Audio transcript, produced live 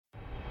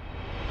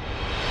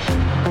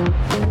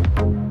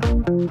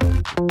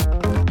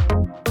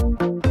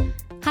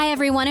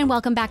everyone, and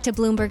welcome back to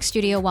Bloomberg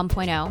Studio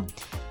 1.0.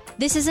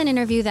 This is an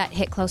interview that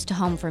hit close to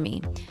home for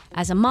me.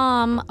 As a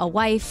mom, a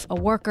wife, a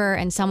worker,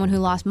 and someone who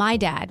lost my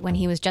dad when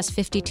he was just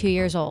 52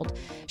 years old,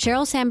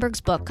 Sheryl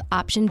Sandberg's book,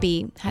 Option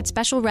B, had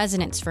special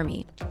resonance for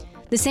me.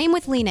 The same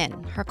with Lean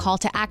In, her call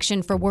to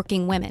action for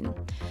working women.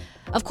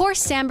 Of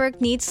course,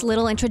 Sandberg needs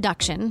little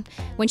introduction.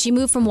 When she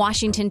moved from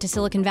Washington to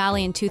Silicon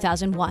Valley in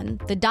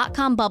 2001, the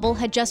dot-com bubble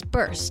had just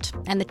burst,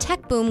 and the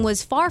tech boom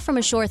was far from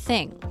a sure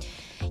thing.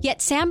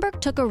 Yet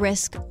Sandberg took a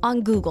risk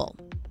on Google.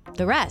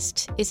 The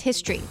rest is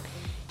history.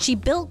 She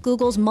built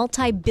Google's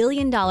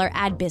multi-billion-dollar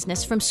ad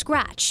business from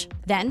scratch.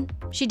 Then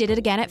she did it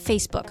again at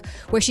Facebook,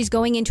 where she's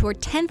going into her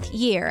 10th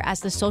year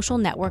as the social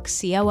network's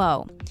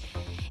COO.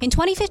 In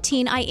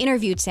 2015, I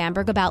interviewed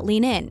Sandberg about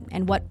Lean In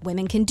and what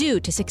women can do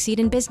to succeed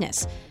in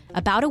business.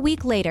 About a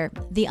week later,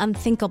 the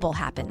unthinkable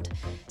happened.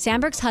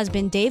 Sandberg's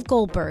husband, Dave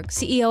Goldberg,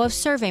 CEO of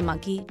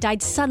SurveyMonkey,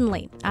 died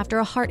suddenly after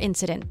a heart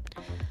incident.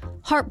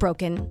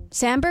 Heartbroken,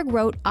 Sandberg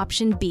wrote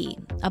Option B,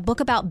 a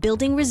book about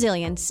building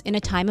resilience in a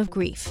time of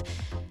grief.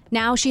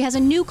 Now she has a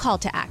new call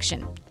to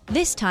action,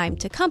 this time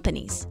to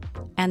companies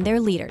and their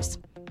leaders.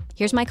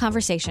 Here's my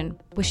conversation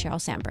with Sheryl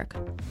Sandberg.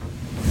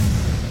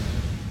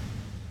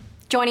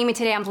 Joining me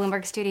today on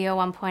Bloomberg Studio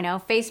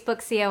 1.0, Facebook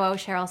COO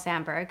Sheryl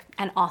Sandberg,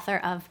 and author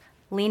of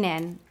Lean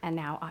In and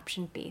now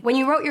Option B. When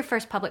you wrote your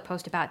first public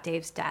post about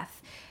Dave's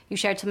death, you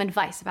shared some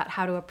advice about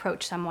how to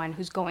approach someone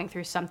who's going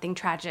through something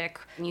tragic.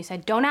 And you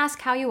said, don't ask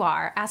how you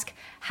are, ask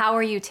how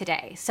are you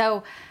today?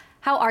 So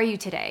how are you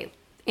today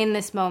in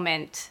this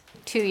moment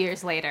 2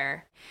 years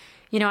later?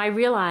 You know, I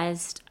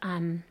realized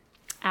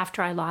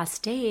after I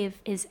lost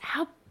Dave is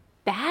how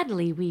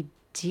badly we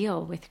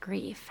deal with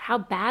grief, how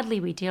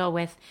badly we deal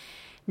with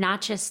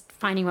not just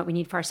finding what we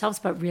need for ourselves,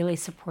 but really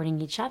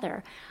supporting each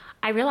other.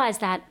 I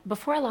realized that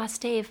before I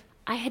lost Dave,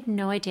 I had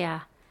no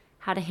idea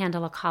how to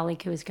handle a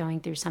colleague who was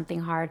going through something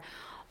hard.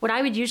 What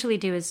I would usually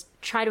do is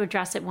try to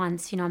address it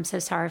once, I'm so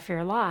sorry for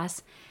your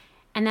loss,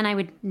 and then I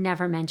would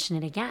never mention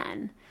it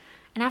again.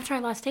 And after I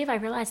lost Dave, I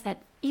realized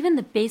that even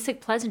the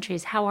basic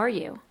pleasantries, how are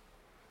you?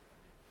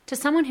 To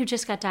someone who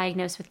just got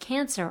diagnosed with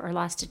cancer or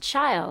lost a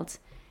child,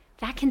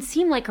 that can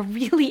seem like a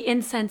really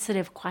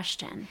insensitive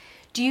question.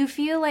 Do you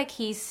feel like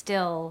he's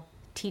still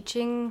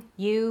teaching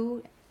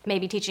you,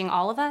 maybe teaching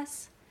all of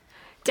us?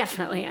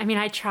 Definitely. I mean,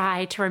 I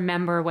try to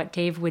remember what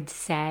Dave would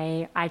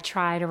say. I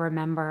try to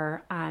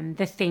remember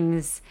the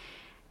things,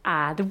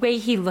 the way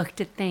he looked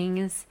at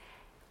things.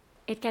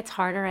 It gets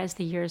harder as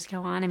the years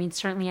go on. I mean,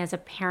 certainly as a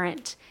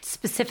parent,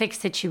 specific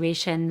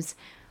situations,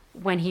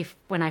 when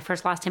I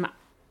first lost him,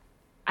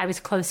 I was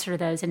closer to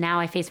those. And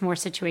now I face more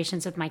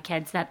situations with my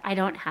kids that I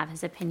don't have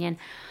his opinion.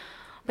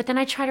 But then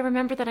I try to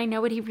remember that I know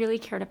what he really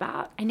cared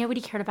about. I know what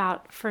he cared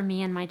about for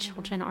me and my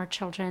children, our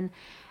children.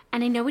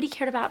 And I know what he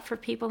cared about for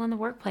people in the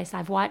workplace.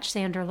 I've watched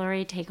Sandra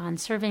Lurie take on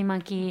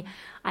SurveyMonkey.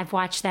 I've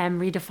watched them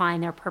redefine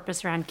their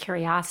purpose around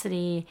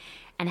curiosity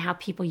and how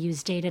people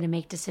use data to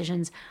make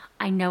decisions.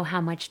 I know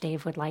how much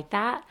Dave would like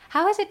that.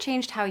 How has it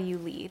changed how you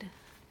lead?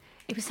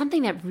 It was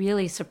something that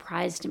really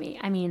surprised me.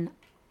 I mean,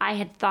 I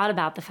had thought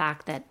about the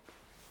fact that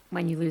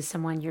when you lose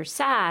someone, you're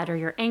sad or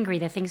you're angry,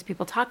 the things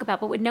people talk about.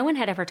 But what no one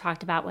had ever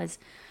talked about was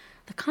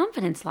the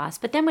confidence loss.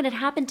 But then when it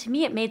happened to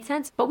me, it made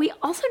sense. But we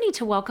also need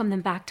to welcome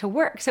them back to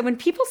work. So when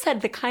people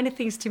said the kind of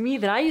things to me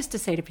that I used to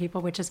say to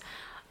people, which is,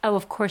 oh,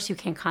 of course you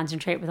can't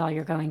concentrate with all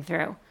you're going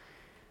through.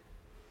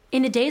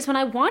 In the days when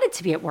I wanted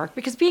to be at work,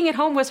 because being at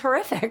home was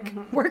horrific.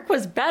 Mm-hmm. Work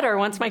was better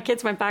once my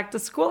kids went back to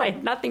school. I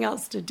had nothing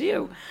else to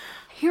do.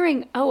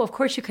 Hearing, oh, of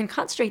course you can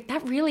concentrate,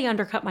 that really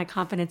undercut my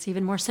confidence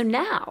even more. So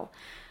now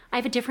I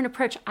have a different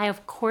approach. I,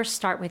 of course,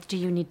 start with, do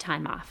you need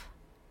time off?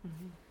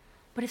 Mm-hmm.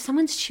 But if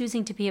someone's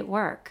choosing to be at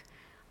work,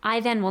 I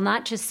then will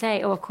not just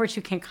say, oh, of course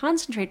you can't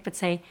concentrate, but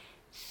say,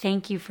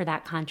 thank you for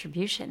that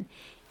contribution.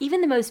 Even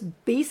the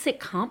most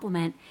basic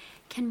compliment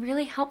can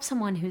really help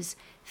someone who's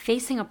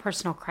facing a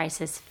personal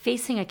crisis,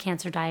 facing a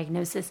cancer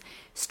diagnosis,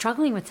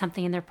 struggling with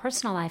something in their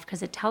personal life,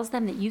 because it tells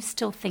them that you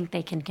still think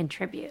they can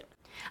contribute.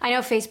 I know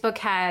Facebook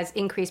has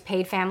increased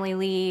paid family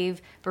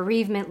leave,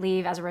 bereavement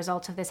leave as a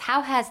result of this.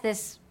 How has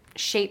this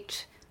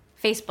shaped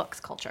Facebook's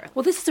culture?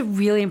 Well, this is a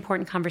really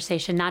important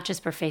conversation, not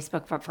just for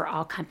Facebook, but for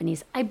all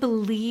companies. I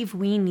believe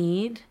we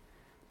need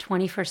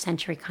 21st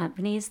century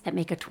companies that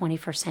make a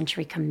 21st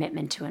century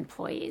commitment to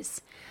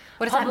employees.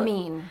 What does that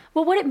mean?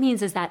 Well, what it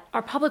means is that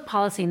our public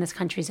policy in this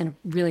country is in a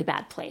really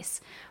bad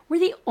place. We're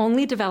the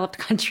only developed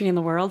country in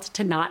the world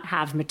to not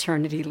have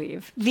maternity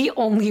leave. The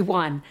only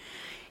one.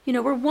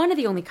 We're one of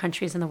the only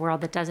countries in the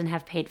world that doesn't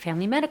have paid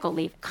family medical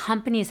leave.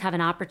 Companies have an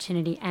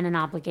opportunity and an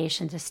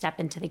obligation to step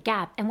into the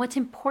gap. And what's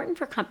important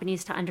for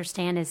companies to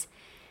understand is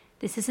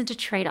this isn't a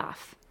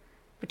trade-off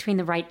between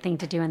the right thing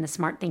to do and the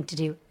smart thing to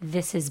do.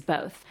 This is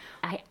both.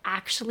 I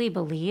actually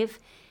believe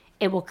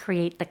it will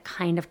create the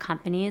kind of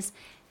companies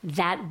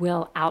that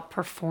will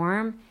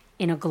outperform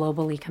in a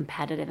globally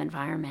competitive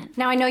environment.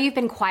 Now, I know you've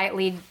been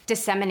quietly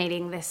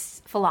disseminating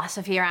this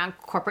philosophy around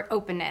corporate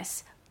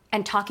openness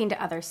and talking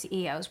to other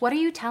CEOs. What are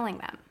you telling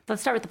them?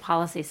 Let's start with the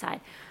policy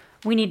side.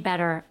 We need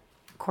better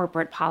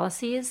corporate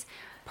policies.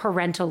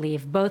 parental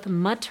leave, both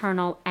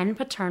maternal and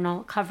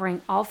paternal,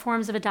 covering all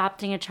forms of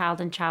adopting a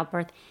child and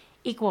childbirth,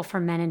 equal for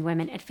men and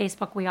women. At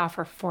Facebook, we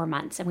offer 4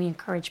 months, and we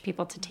encourage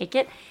people to take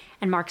it.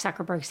 And Mark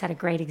Zuckerberg set a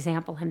great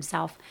example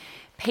himself.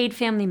 Paid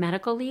family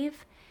medical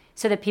leave,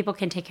 so that people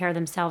can take care of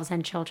themselves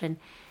and children.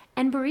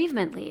 And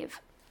bereavement leave.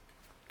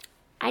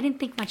 I didn't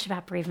think much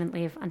about bereavement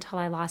leave until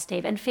I lost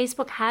Dave. And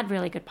Facebook had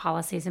really good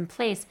policies in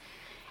place,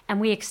 and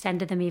we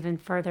extended them even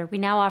further. We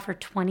now offer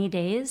 20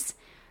 days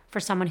for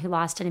someone who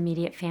lost an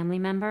immediate family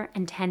member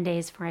and 10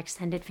 days for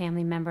extended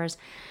family members.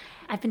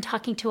 I've been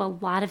talking to a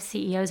lot of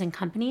CEOs and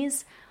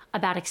companies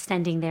about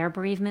extending their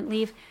bereavement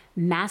leave.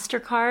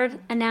 MasterCard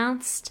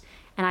announced,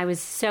 and I was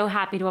so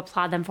happy to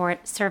applaud them for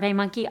it.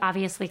 SurveyMonkey,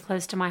 obviously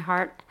close to my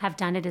heart, have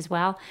done it as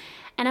well.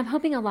 And I'm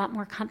hoping a lot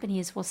more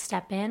companies will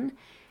step in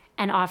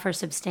and offer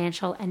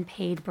substantial and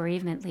paid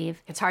bereavement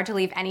leave. It's hard to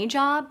leave any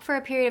job for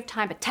a period of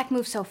time, but tech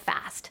moves so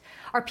fast.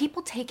 Are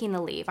people taking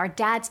the leave? Are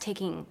dads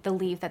taking the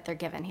leave that they're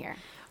given here?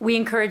 We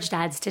encourage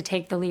dads to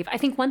take the leave. I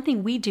think one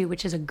thing we do,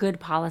 which is a good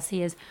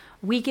policy, is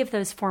we give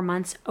those 4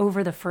 months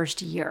over the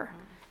first year.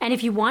 And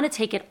if you want to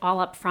take it all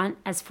up front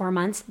as 4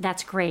 months,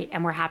 that's great,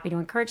 and we're happy to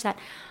encourage that.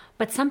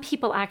 But some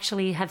people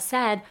actually have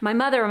said, my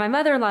mother or my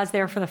mother-in-law is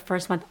there for the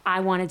first month. I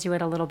want to do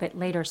it a little bit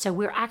later. So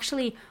we're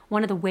actually,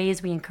 one of the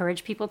ways we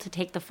encourage people to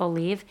take the full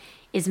leave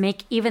is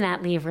make even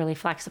that leave really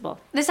flexible.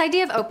 This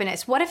idea of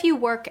openness, what if you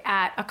work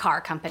at a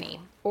car company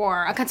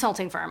or a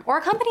consulting firm or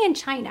a company in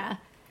China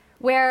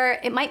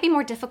where it might be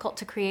more difficult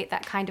to create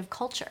that kind of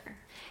culture?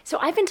 So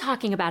I've been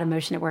talking about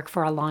emotion at work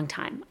for a long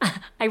time.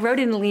 I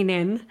wrote in Lean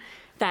In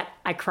that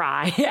I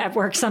cry at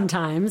work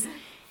sometimes.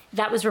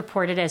 That was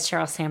reported as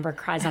Sheryl Sandberg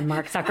cries on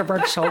Mark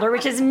Zuckerberg's shoulder,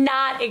 which is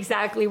not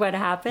exactly what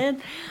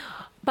happened.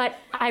 But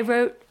I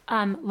wrote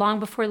long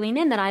before Lean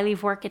In that I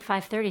leave work at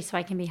 5:30 so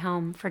I can be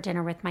home for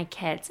dinner with my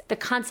kids. The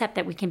concept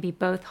that we can be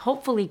both,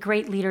 hopefully,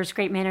 great leaders,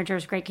 great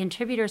managers, great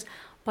contributors,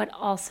 but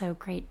also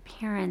great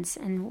parents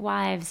and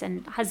wives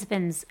and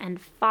husbands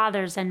and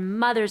fathers and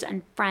mothers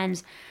and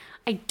friends.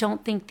 I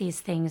don't think these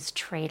things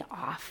trade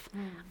off.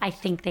 I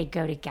think they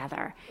go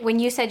together. When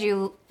you said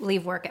you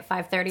leave work at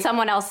 5:30,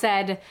 someone else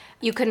said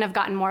you couldn't have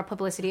gotten more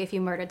publicity if you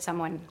murdered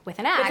someone with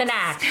an axe. With an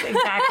axe,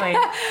 exactly.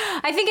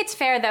 I think it's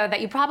fair, though, that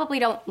you probably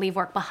don't leave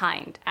work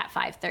behind at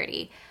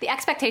 5:30. The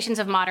expectations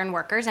of modern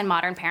workers and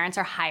modern parents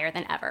are higher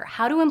than ever.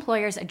 How do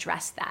employers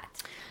address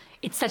that?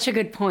 It's such a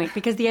good point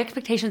because the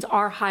expectations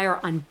are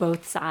higher on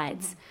both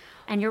sides.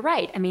 And you're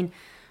right. I mean,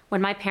 when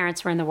my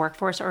parents were in the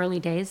workforce early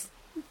days,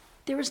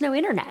 there was no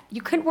internet. You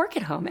couldn't work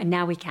at home, and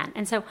now we can.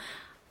 And so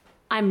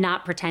I'm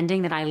not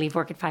pretending that I leave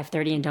work at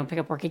 5:30 and don't pick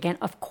up work again.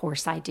 Of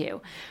course I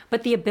do.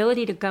 But the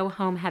ability to go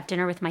home, have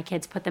dinner with my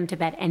kids, put them to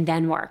bed, and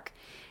then work,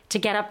 to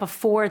get up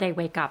before they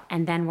wake up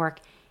and then work,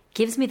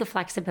 gives me the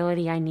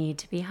flexibility I need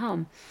to be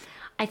home.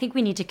 I think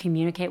we need to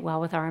communicate well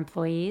with our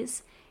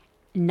employees.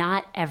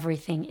 Not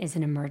everything is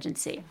an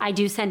emergency. I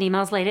do send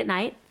emails late at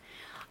night.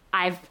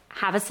 I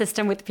have a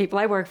system with the people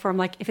I work for. I'm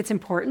like, if it's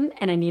important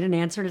and I need an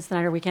answer and it's the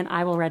night or weekend,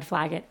 I will red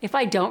flag it. If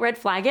I don't red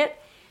flag it,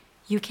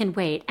 you can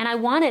wait. And I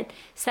want to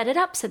set it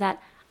up so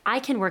that I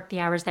can work the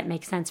hours that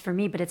make sense for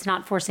me, but it's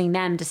not forcing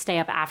them to stay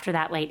up after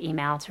that late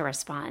email to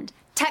respond.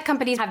 Tech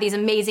companies have these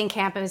amazing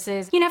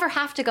campuses. You never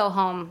have to go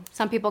home.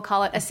 Some people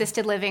call it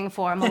assisted living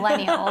for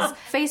millennials.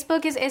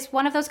 Facebook is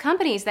one of those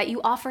companies that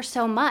you offer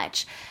so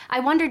much.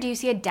 I wonder, do you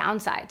see a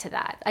downside to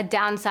that? A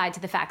downside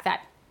to the fact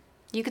that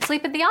you could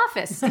sleep at the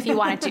office if you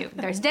wanted to.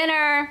 There's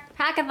dinner,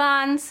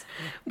 hackathons.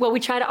 Well, we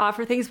try to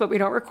offer things, but we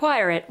don't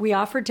require it. We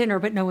offer dinner,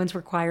 but no one's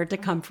required to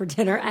come for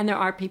dinner. And there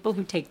are people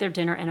who take their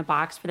dinner in a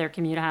box for their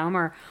commute home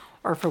or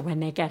for when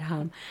they get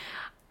home.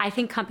 I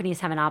think companies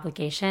have an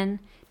obligation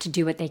to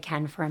do what they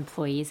can for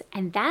employees.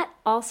 And that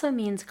also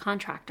means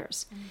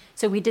contractors.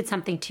 So we did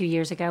something 2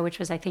 years ago, which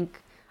was, I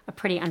think, a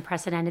pretty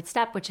unprecedented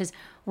step, which is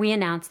we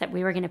announced that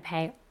we were going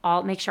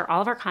to make sure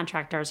all of our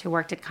contractors who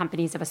worked at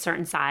companies of a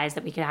certain size,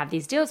 that we could have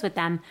these deals with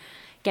them,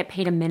 get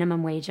paid a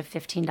minimum wage of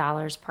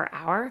 $15 per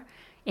hour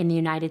in the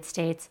United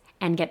States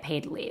and get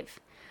paid leave.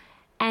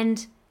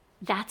 And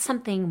that's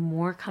something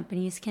more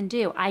companies can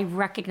do. I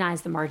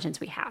recognize the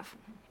margins we have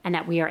and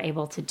that we are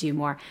able to do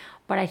more.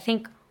 But I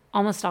think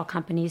almost all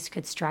companies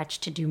could stretch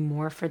to do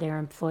more for their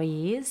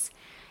employees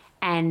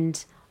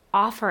and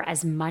offer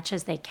as much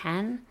as they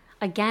can.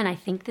 Again, I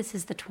think this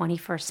is the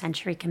 21st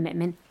century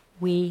commitment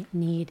we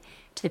need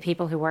to the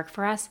people who work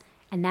for us,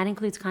 and that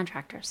includes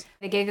contractors.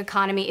 The gig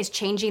economy is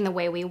changing the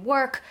way we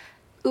work,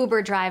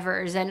 Uber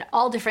drivers and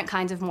all different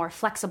kinds of more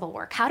flexible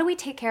work. How do we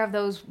take care of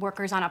those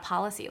workers on a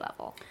policy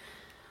level?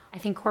 I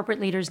think corporate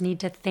leaders need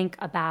to think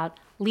about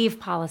leave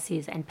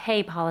policies and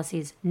pay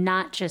policies,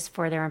 not just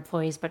for their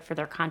employees, but for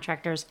their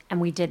contractors. And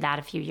we did that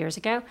a few years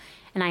ago,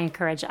 and I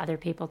encourage other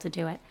people to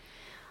do it.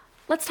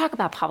 Let's talk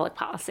about public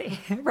policy,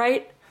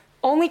 right?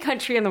 Only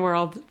country in the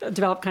world, a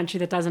developed country,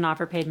 that doesn't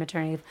offer paid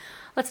maternity leave.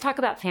 Let's talk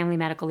about family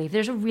medical leave.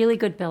 There's a really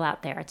good bill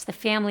out there. It's the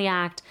Family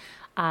Act,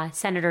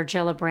 Senator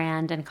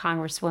Gillibrand and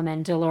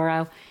Congresswoman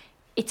DeLauro.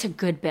 It's a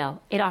good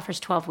bill. It offers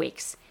 12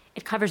 weeks.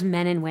 It covers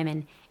men and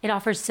women. It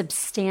offers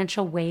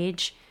substantial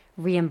wage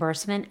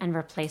reimbursement and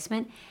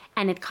replacement,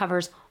 and it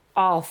covers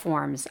all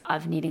forms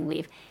of needing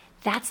leave.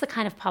 That's the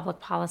kind of public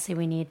policy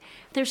we need.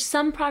 There's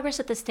some progress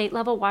at the state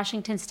level.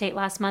 Washington State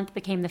last month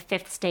became the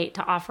 5th state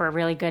to offer a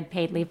really good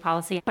paid leave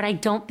policy. But I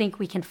don't think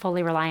we can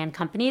fully rely on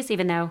companies,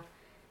 even though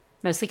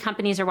mostly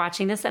companies are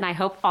watching this, and I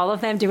hope all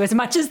of them do as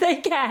much as they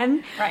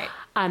can.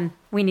 Right.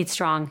 We need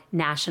strong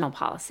national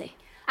policy.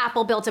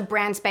 Apple built a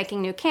brand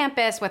spanking new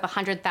campus with a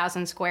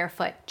 100,000 square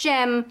foot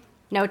gym,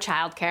 no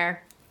childcare.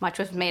 Much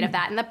was made of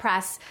that in the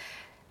press.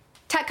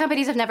 Tech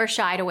companies have never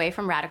shied away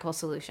from radical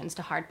solutions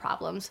to hard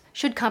problems.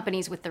 Should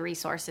companies with the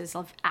resources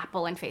of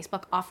Apple and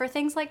Facebook offer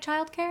things like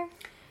childcare?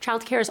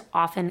 Childcare is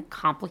often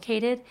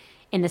complicated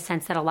in the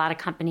sense that a lot of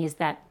companies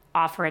that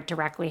offer it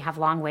directly have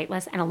long wait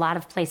lists, and a lot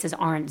of places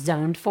aren't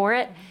zoned for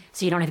it.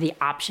 So you don't have the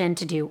option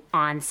to do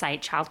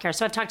on-site childcare.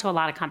 So I've talked to a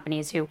lot of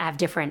companies who have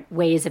different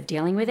ways of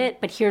dealing with it.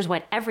 But here's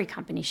what every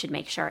company should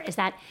make sure is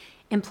that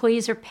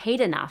employees are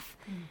paid enough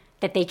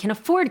that they can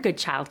afford good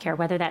childcare,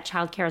 whether that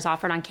childcare is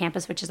offered on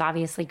campus, which is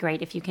obviously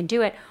great if you can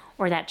do it,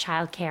 or that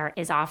childcare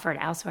is offered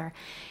elsewhere.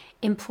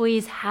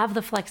 Employees have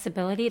the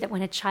flexibility that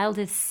when a child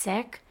is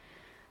sick,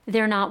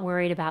 they're not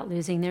worried about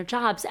losing their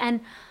jobs.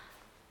 And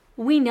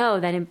we know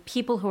that in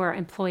people who are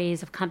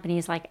employees of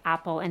companies like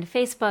Apple and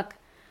Facebook,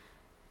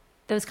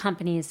 those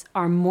companies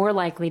are more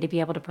likely to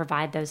be able to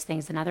provide those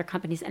things than other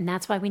companies. And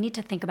that's why we need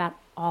to think about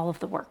all of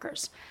the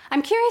workers.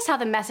 I'm curious how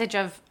the message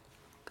of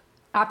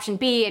Option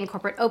B and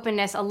corporate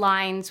openness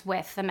aligns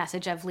with the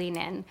message of lean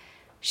in.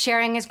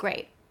 Sharing is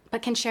great,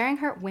 but can sharing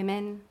hurt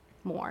women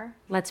more?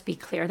 Let's be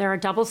clear. There are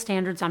double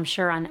standards, I'm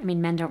sure,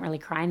 men don't really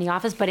cry in the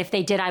office, but if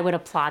they did, I would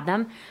applaud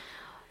them.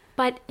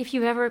 But if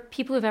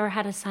people who've ever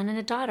had a son and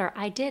a daughter,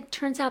 I did,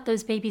 turns out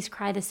those babies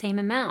cry the same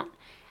amount.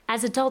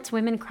 As adults,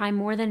 women cry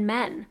more than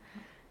men.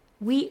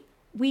 We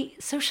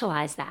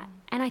socialize that.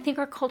 And I think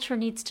our culture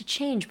needs to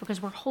change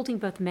because we're holding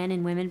both men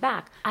and women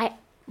back. I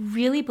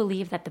really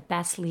believe that the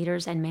best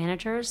leaders and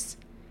managers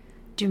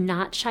do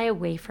not shy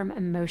away from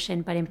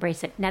emotion, but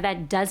embrace it. Now,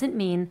 that doesn't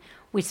mean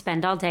we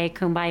spend all day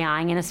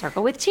kumbayaing in a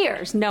circle with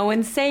tears. No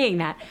one's saying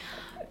that.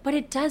 But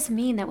it does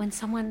mean that when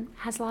someone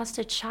has lost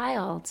a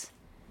child,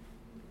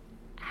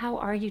 how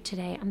are you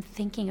today? I'm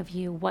thinking of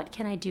you. What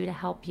can I do to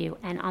help you?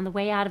 And on the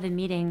way out of a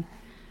meeting,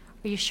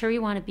 are you sure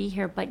you want to be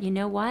here? But you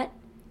know what?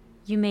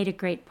 You made a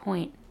great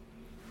point.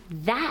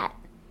 That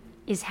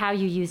is how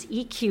you use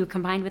EQ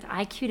combined with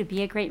IQ to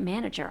be a great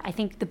manager. I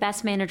think the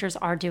best managers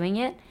are doing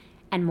it,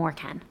 and more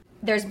can.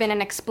 There's been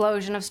an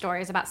explosion of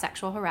stories about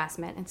sexual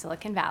harassment in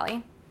Silicon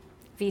Valley.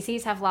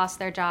 VCs have lost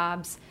their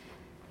jobs.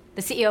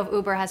 The CEO of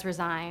Uber has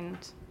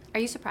resigned. Are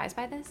you surprised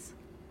by this?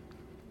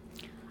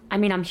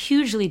 I'm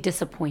hugely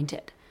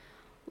disappointed.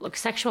 Look,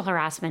 sexual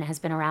harassment has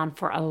been around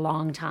for a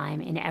long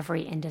time in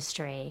every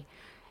industry.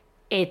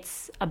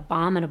 It's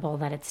abominable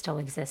that it still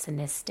exists in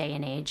this day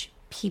and age.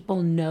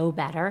 People know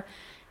better.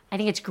 I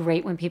think it's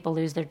great when people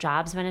lose their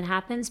jobs when it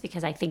happens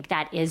because I think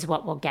that is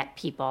what will get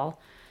people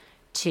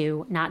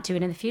to not do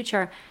it in the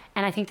future.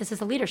 And I think this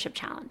is a leadership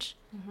challenge.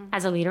 Mm-hmm.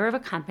 As a leader of a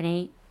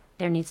company,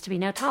 there needs to be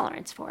no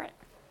tolerance for it.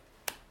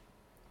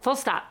 Full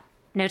stop.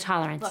 No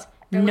tolerance. Look,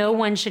 no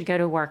one should go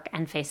to work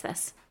and face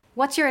this.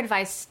 What's your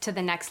advice to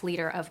the next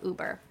leader of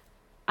Uber?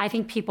 I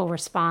think people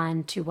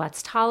respond to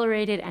what's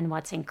tolerated and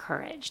what's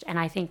encouraged. And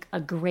I think a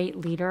great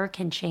leader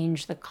can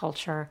change the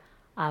culture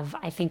of,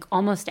 I think,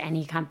 almost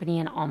any company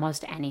in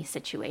almost any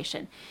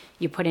situation.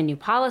 You put in new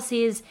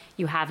policies,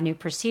 you have new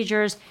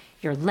procedures,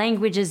 your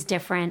language is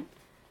different.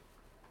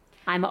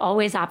 I'm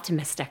always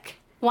optimistic.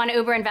 One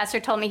Uber investor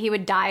told me he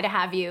would die to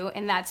have you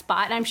in that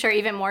spot, and I'm sure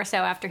even more so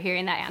after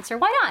hearing that answer.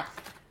 Why not?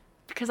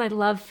 Because I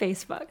love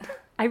Facebook.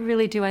 I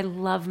really do. I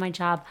love my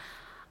job.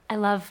 I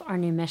love our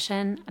new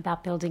mission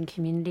about building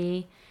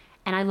community,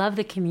 and I love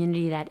the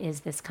community that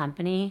is this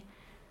company.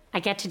 I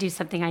get to do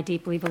something I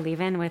deeply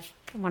believe in with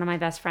one of my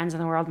best friends in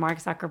the world, Mark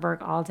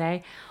Zuckerberg, all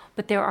day.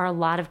 But there are a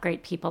lot of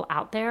great people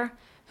out there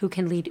who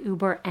can lead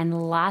Uber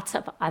and lots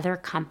of other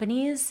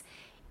companies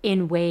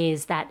in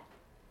ways that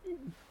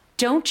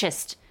don't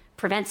just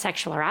prevent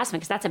sexual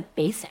harassment, because that's a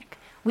basic.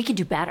 We can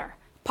do better.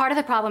 Part of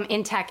the problem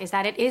in tech is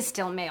that it is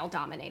still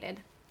male-dominated.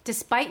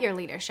 Despite your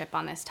leadership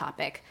on this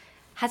topic,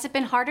 has it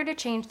been harder to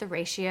change the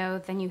ratio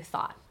than you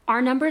thought?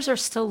 Our numbers are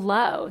still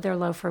low. They're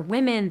low for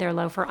women, they're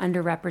low for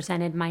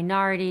underrepresented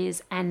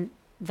minorities, and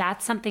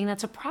that's something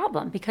that's a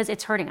problem because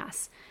it's hurting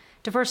us.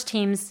 Diverse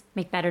teams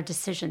make better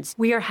decisions.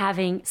 We are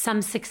having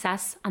some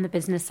success on the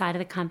business side of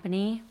the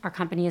company. Our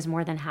company is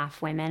more than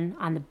half women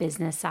on the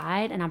business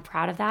side, and I'm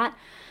proud of that.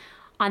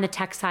 On the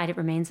tech side, it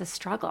remains a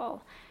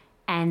struggle.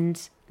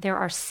 And there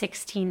are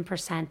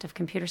 16% of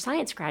computer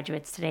science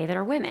graduates today that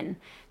are women,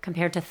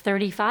 compared to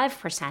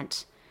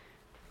 35%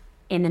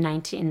 in the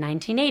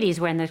 1980s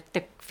when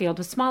the field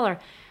was smaller.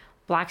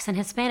 Blacks and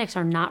Hispanics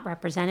are not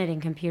represented in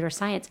computer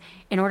science.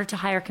 In order to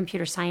hire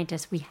computer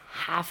scientists, we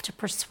have to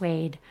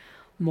persuade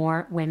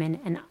more women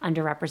and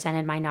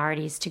underrepresented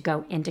minorities to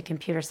go into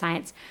computer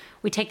science.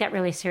 We take that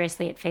really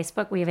seriously at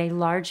Facebook. We have a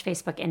large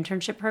Facebook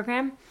internship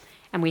program,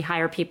 and we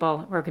hire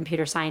people who are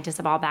computer scientists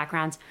of all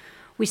backgrounds.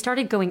 We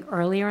started going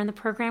earlier in the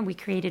program. We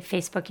created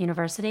Facebook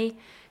University,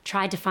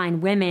 tried to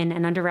find women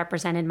and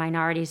underrepresented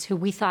minorities who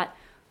we thought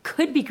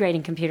could be great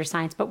in computer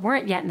science, but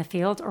weren't yet in the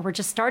field or were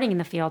just starting in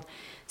the field,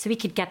 so we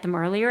could get them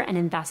earlier and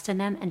invest in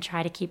them and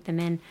try to keep them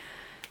in.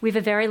 We have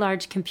a very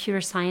large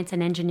computer science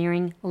and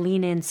engineering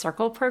lean-in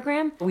circle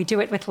program. We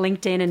do it with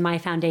LinkedIn and my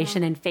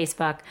foundation and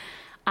Facebook,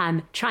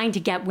 trying to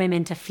get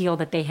women to feel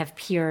that they have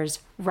peers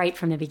right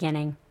from the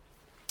beginning.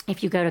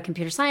 If you go to a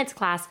computer science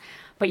class,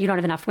 but you don't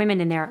have enough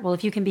women in there, well,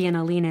 if you can be in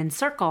a lean-in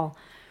circle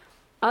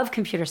of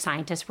computer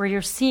scientists where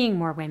you're seeing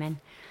more women,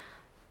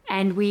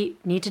 and we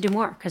need to do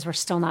more because we're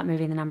still not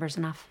moving the numbers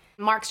enough.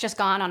 Mark's just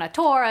gone on a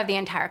tour of the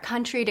entire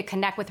country to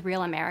connect with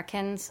real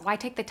Americans. Why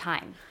take the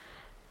time?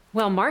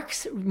 Well,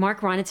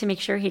 Mark wanted to make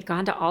sure he'd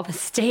gone to all the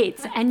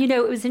states. And,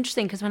 it was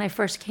interesting because when I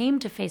first came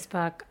to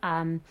Facebook,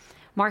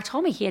 Mark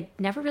told me he had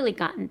never really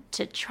gotten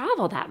to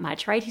travel that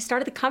much, right? He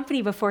started the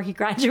company before he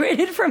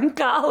graduated from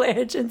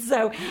college. And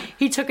so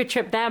he took a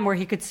trip then where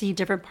he could see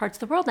different parts of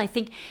the world. And I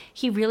think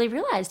he really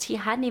realized he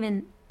hadn't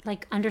even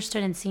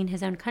understood and seen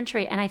his own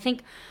country. And I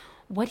think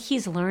what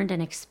he's learned and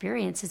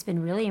experienced has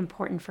been really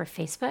important for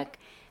Facebook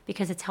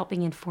because it's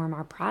helping inform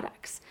our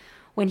products.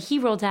 When he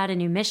rolled out a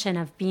new mission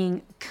of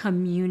being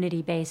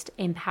community-based,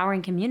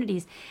 empowering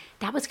communities,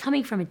 that was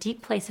coming from a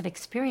deep place of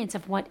experience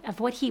of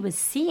what he was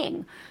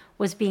seeing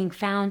was being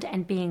found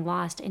and being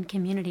lost in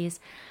communities.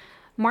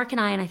 Mark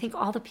and I think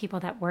all the people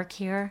that work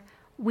here,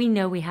 we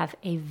know we have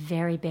a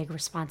very big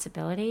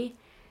responsibility.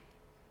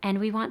 And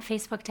we want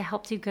Facebook to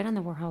help do good in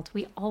the world.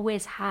 We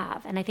always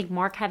have. And I think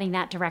Mark having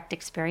that direct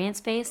experience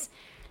base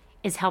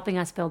is helping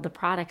us build the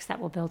products that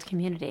will build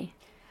community.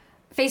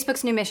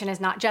 Facebook's new mission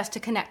is not just to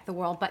connect the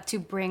world, but to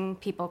bring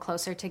people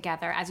closer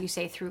together, as you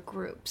say, through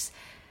groups.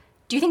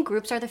 Do you think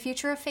groups are the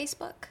future of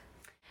Facebook?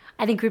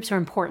 I think groups are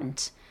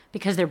important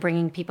because they're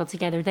bringing people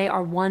together. They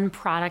are one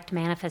product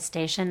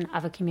manifestation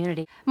of a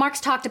community. Mark's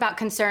talked about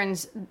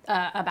concerns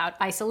about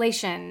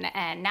isolation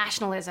and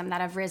nationalism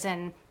that have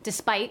risen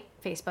despite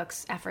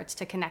Facebook's efforts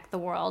to connect the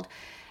world.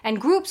 And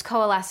groups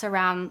coalesce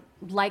around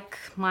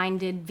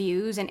like-minded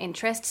views and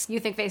interests. You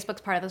think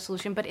Facebook's part of the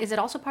solution, but is it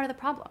also part of the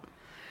problem?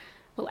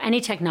 Well,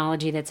 any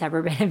technology that's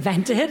ever been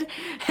invented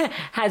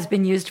has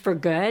been used for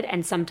good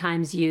and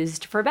sometimes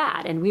used for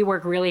bad. And we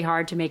work really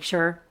hard to make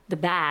sure the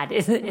bad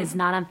is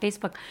not on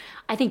Facebook.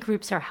 I think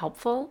groups are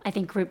helpful. I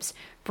think groups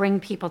bring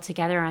people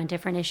together on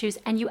different issues.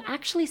 And you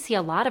actually see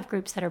a lot of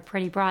groups that are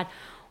pretty broad.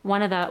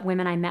 One of the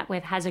women I met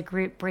with has a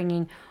group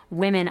bringing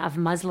women of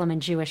Muslim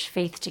and Jewish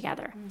faith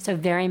together. So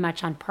very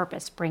much on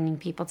purpose, bringing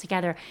people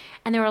together.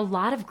 And there are a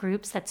lot of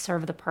groups that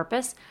serve the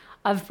purpose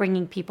of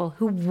bringing people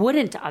who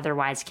wouldn't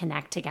otherwise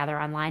connect together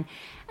online.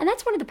 And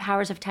that's one of the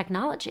powers of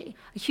technology.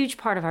 A huge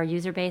part of our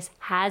user base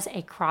has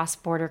a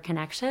cross-border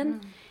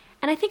connection.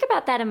 And I think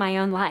about that in my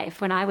own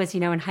life. When I was,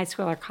 in high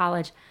school or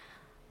college,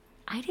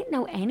 I didn't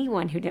know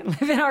anyone who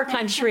didn't live in our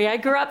country. I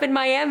grew up in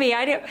Miami.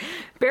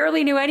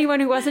 Barely knew anyone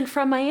who wasn't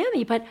from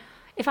Miami. But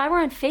if I were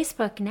on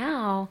Facebook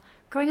now,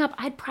 growing up,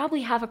 I'd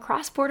probably have a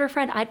cross-border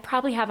friend. I'd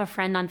probably have a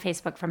friend on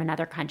Facebook from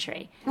another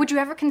country. Would you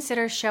ever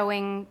consider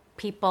showing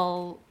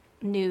people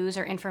news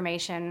or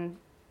information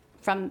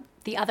from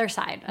the other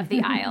side of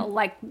the aisle?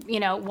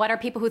 What are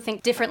people who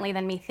think differently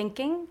than me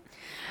thinking?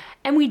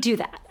 And we do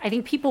that. I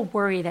think people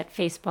worry that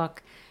Facebook,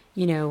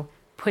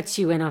 puts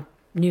you in a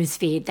news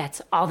feed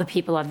that's all the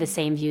people have the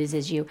same views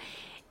as you.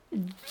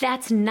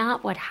 That's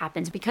not what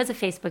happens. Because of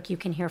Facebook, you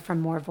can hear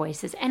from more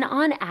voices. And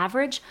on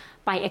average,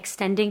 by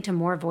extending to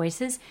more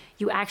voices,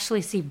 you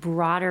actually see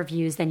broader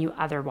views than you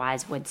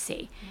otherwise would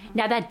see.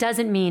 Now, that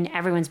doesn't mean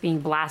everyone's being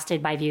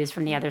blasted by views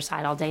from the other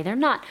side all day. They're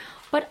not.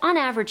 But on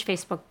average,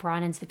 Facebook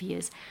broadens the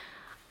views.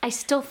 I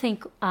still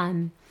think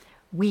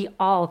we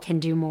all can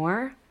do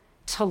more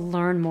to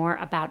learn more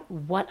about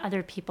what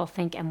other people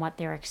think and what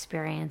their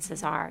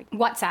experiences are.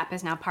 WhatsApp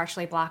is now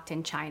partially blocked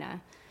in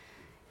China.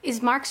 Is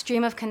Mark's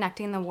dream of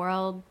connecting the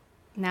world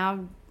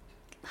now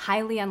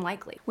highly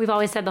unlikely? We've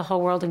always said the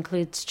whole world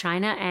includes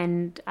China,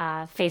 and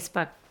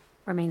Facebook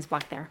remains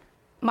blocked there.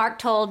 Mark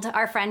told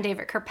our friend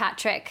David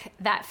Kirkpatrick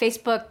that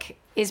Facebook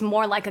is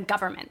more like a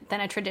government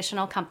than a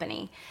traditional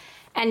company,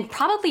 and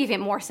probably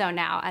even more so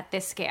now at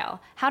this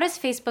scale. How does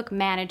Facebook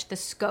manage the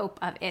scope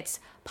of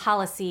its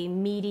policy,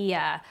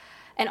 media,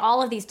 and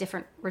all of these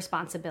different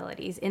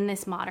responsibilities in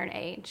this modern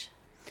age?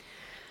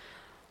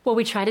 Well,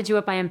 we try to do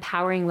it by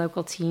empowering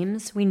local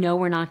teams. We know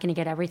we're not going to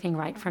get everything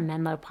right from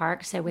Menlo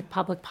Park. So with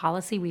public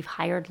policy, we've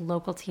hired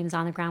local teams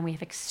on the ground. We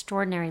have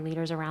extraordinary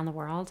leaders around the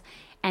world,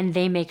 and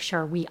they make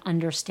sure we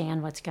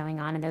understand what's going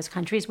on in those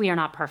countries. We are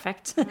not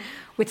perfect.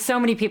 With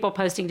so many people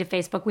posting to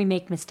Facebook, we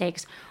make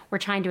mistakes. We're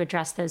trying to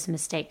address those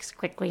mistakes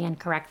quickly and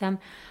correct them.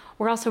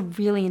 We're also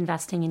really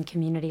investing in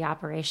community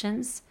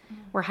operations.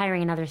 We're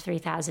hiring another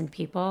 3,000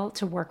 people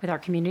to work with our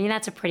community. And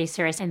that's a pretty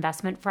serious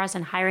investment for us,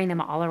 and hiring them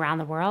all around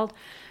the world.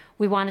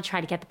 We want to try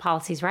to get the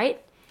policies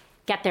right,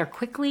 get there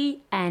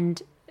quickly,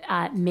 and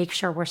make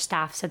sure we're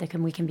staffed so that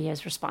we can be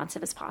as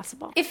responsive as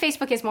possible. If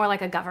Facebook is more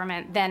like a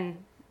government than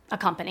a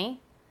company,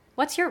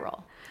 what's your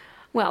role?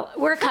 Well,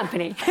 we're a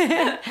company.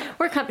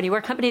 We're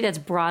a company that's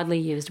broadly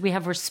used. We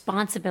have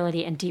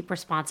responsibility and deep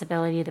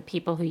responsibility to the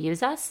people who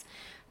use us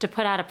to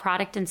put out a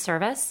product and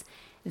service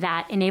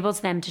that enables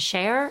them to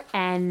share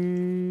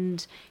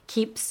and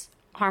keeps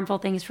harmful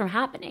things from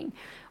happening.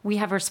 We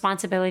have a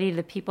responsibility to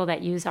the people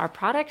that use our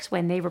products.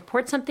 When they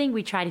report something,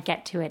 we try to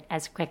get to it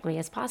as quickly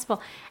as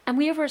possible. And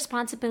we have a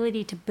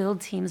responsibility to build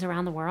teams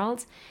around the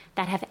world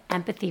that have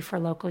empathy for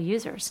local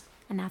users.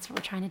 And that's what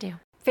we're trying to do.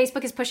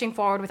 Facebook is pushing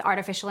forward with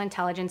artificial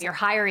intelligence. You're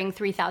hiring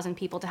 3,000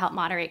 people to help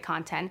moderate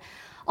content.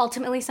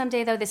 Ultimately,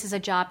 someday, though, this is a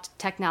job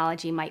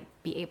technology might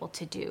be able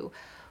to do.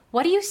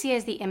 What do you see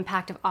as the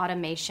impact of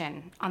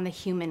automation on the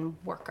human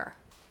worker?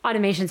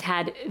 Automation's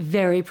had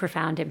very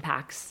profound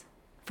impacts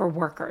for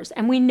workers.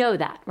 And we know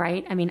that,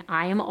 right? I mean,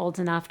 I am old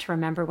enough to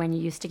remember when you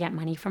used to get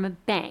money from a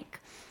bank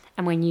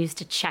and when you used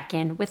to check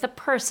in with a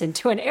person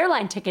to an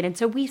airline ticket. And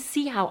so we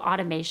see how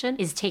automation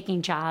is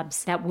taking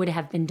jobs that would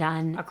have been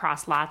done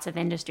across lots of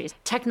industries.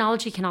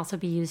 Technology can also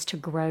be used to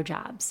grow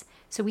jobs.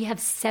 So we have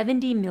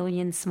 70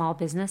 million small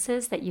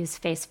businesses that use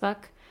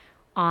Facebook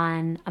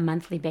on a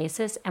monthly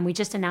basis. And we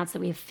just announced that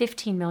we have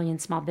 15 million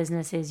small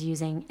businesses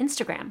using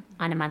Instagram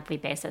on a monthly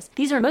basis.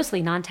 These are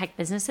mostly non-tech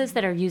businesses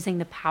that are using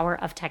the power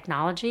of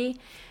technology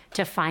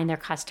to find their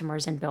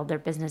customers and build their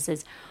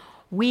businesses.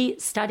 We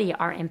study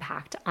our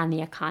impact on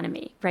the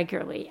economy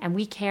regularly, and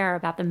we care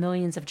about the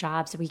millions of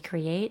jobs that we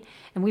create.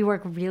 And we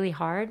work really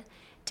hard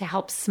to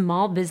help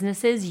small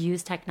businesses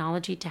use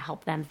technology to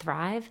help them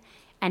thrive.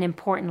 And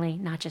importantly,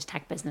 not just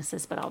tech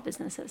businesses, but all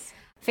businesses.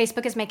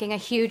 Facebook is making a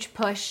huge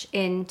push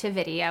into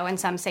video, and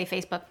some say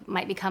Facebook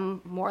might become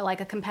more like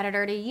a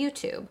competitor to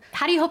YouTube.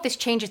 How do you hope this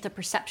changes the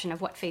perception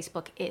of what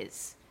Facebook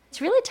is?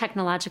 It's really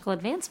technological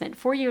advancement.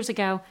 4 years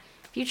ago,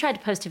 if you tried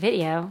to post a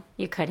video,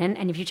 you couldn't.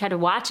 And if you tried to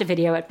watch a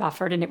video, it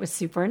buffered and it was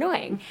super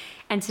annoying.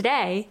 And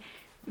today,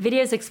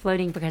 video is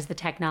exploding because the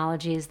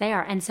technology is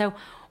there. And so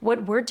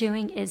what we're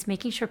doing is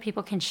making sure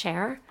people can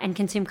share and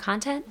consume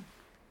content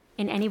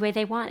in any way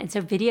they want. And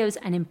so video is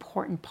an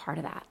important part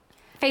of that.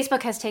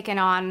 Facebook has taken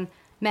on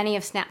many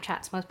of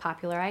Snapchat's most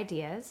popular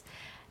ideas.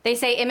 They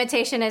say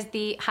imitation is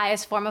the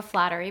highest form of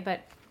flattery,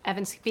 but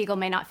Evan Spiegel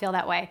may not feel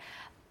that way.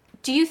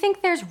 Do you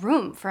think there's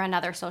room for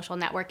another social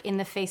network in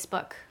the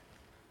Facebook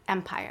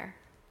empire?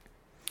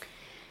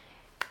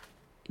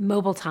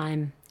 Mobile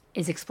time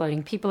is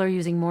exploding. People are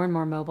using more and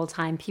more mobile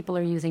time. People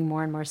are using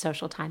more and more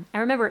social time. I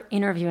remember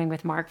interviewing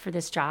with Mark for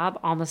this job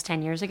almost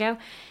 10 years ago,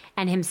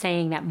 and him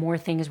saying that more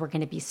things were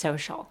going to be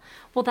social.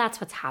 Well, that's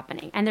what's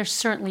happening. And there's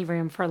certainly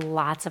room for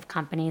lots of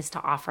companies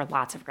to offer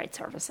lots of great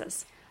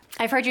services.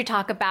 I've heard you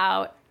talk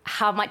about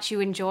how much you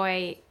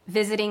enjoy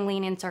visiting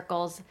lean-in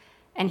circles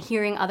and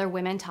hearing other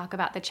women talk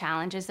about the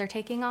challenges they're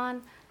taking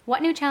on.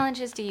 What new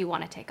challenges do you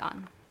want to take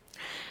on?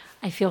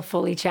 I feel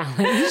fully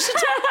challenged.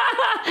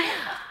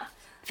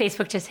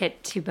 Facebook just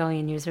hit 2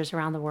 billion users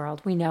around the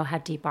world. We know how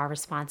deep our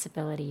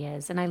responsibility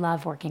is. And I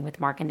love working with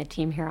Mark and the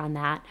team here on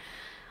that.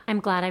 I'm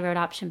glad I wrote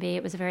Option B.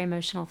 It was a very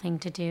emotional thing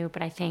to do,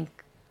 but I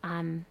think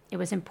it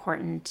was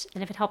important.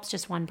 And if it helps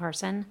just one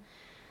person,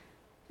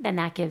 then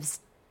that gives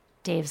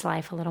Dave's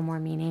life a little more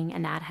meaning.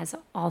 And that has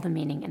all the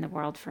meaning in the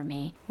world for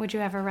me. Would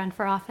you ever run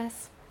for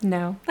office?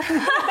 No.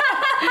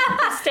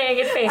 Staying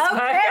at Facebook.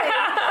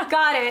 Okay.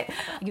 Got it.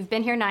 You've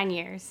been here 9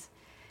 years.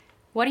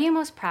 What are you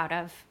most proud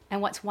of?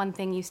 And what's one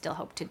thing you still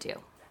hope to do?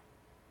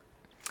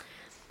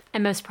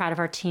 I'm most proud of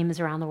our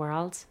teams around the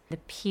world. The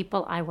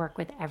people I work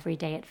with every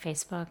day at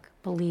Facebook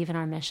believe in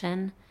our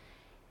mission.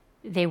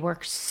 They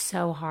work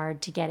so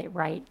hard to get it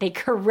right. They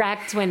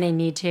correct when they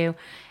need to.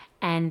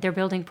 And they're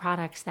building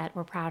products that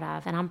we're proud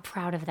of. And I'm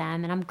proud of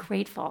them. And I'm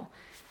grateful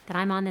that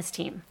I'm on this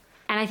team.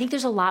 And I think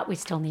there's a lot we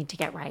still need to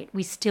get right.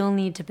 We still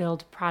need to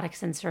build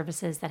products and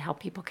services that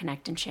help people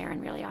connect and share in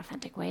really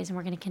authentic ways. And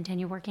we're going to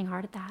continue working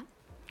hard at that.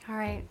 All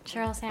right.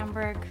 Sheryl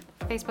Sandberg,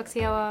 Facebook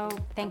COO,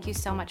 thank you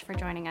so much for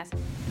joining us.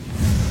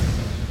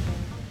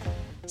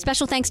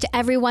 Special thanks to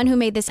everyone who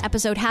made this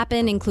episode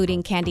happen,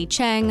 including Candy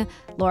Cheng,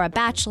 Laura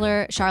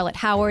Batchelor, Charlotte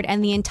Howard,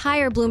 and the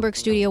entire Bloomberg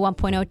Studio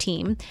 1.0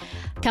 team.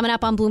 Coming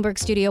up on Bloomberg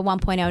Studio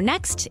 1.0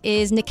 next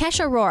is Nikesh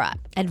Arora,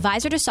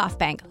 advisor to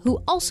SoftBank,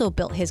 who also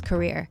built his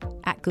career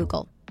at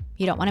Google.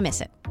 You don't want to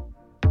miss it.